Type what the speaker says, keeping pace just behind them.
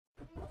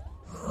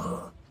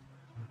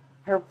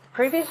Her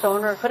previous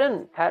owner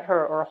couldn't pet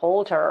her or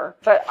hold her,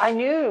 but I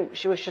knew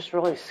she was just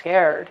really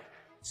scared.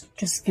 So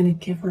just gonna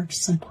give her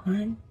some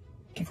time,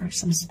 give her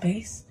some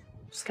space.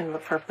 Just gonna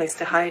look for a place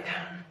to hide.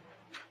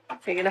 Are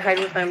you gonna hide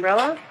with my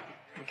umbrella?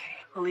 Okay,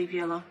 I'll leave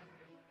you alone.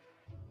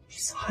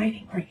 She's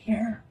hiding right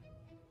here.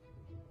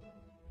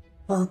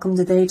 Welcome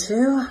to day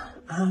 2.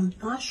 I'm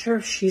not sure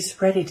if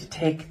she's ready to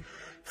take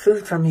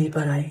food from me,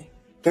 but I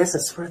guess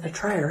it's worth a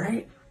try,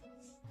 right?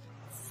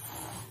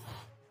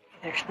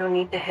 There's no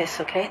need to hiss,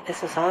 okay?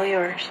 This is all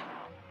yours.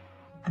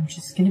 I'm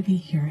just gonna be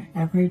here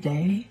every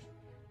day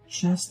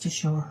just to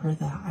show her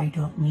that I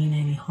don't mean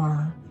any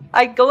harm.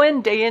 I go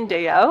in,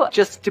 day out,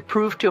 just to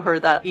prove to her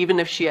that even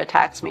if she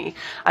attacks me,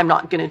 I'm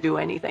not going to do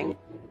anything.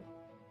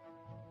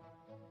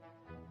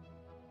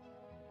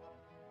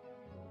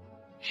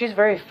 She's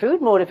very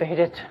food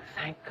motivated,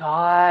 thank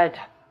God.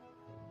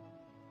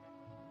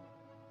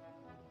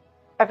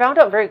 I found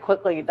out very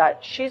quickly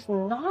that she's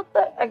not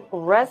the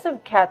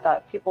aggressive cat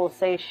that people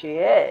say she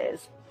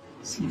is.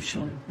 See if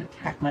she'll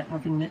attack my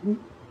loving mitten.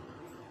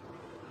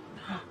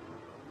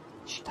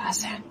 She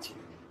doesn't.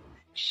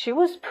 She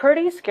was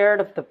pretty scared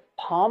of the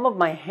palm of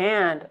my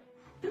hand.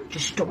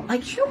 Just don't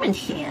like human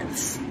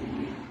hands.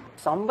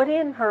 Somebody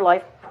in her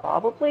life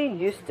probably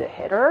used to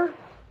hit her.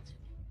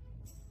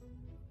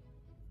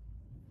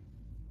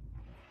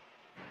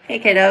 Hey,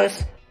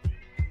 kiddos.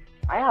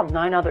 I have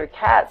 9 other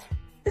cats.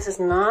 This is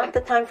not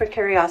the time for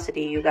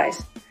curiosity, you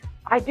guys.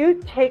 I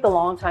do take a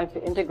long time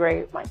to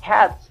integrate my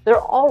cats. They're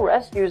all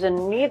rescues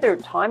and need their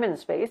time and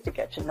space to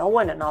get to know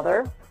one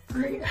another.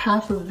 Right,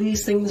 half of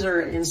these things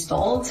are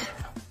installed.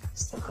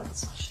 Still got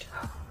so much to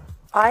go.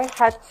 I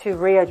had to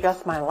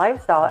readjust my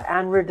lifestyle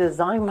and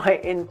redesign my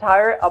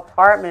entire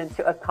apartment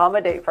to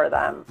accommodate for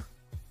them.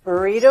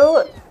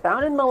 Burrito,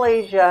 found in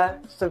Malaysia,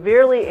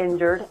 severely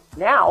injured,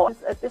 now is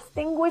a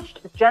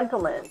distinguished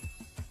gentleman.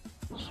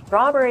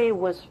 Strawberry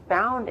was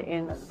found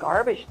in a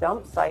garbage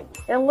dump site.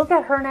 And look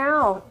at her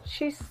now.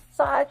 She's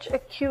such a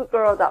cute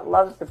girl that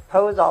loves to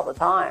pose all the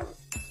time.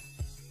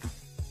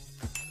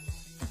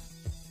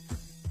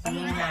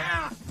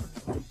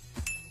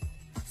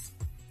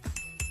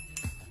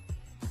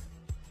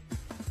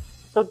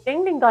 So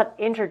Ding Ding got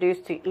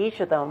introduced to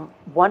each of them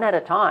one at a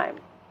time.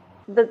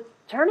 The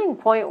turning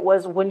point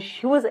was when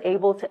she was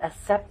able to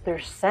accept their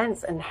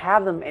scents and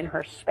have them in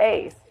her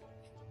space.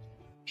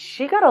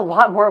 She got a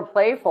lot more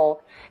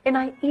playful, and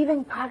I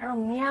even got her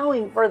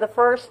meowing for the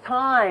first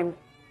time.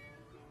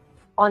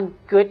 On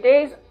good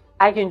days,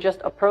 I can just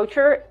approach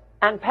her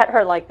and pet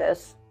her like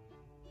this.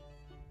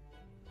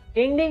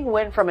 Ding Ding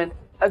went from an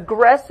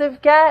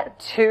aggressive cat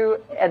to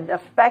an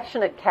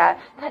affectionate cat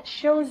that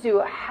shows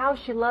you how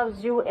she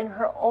loves you in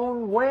her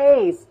own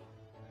ways.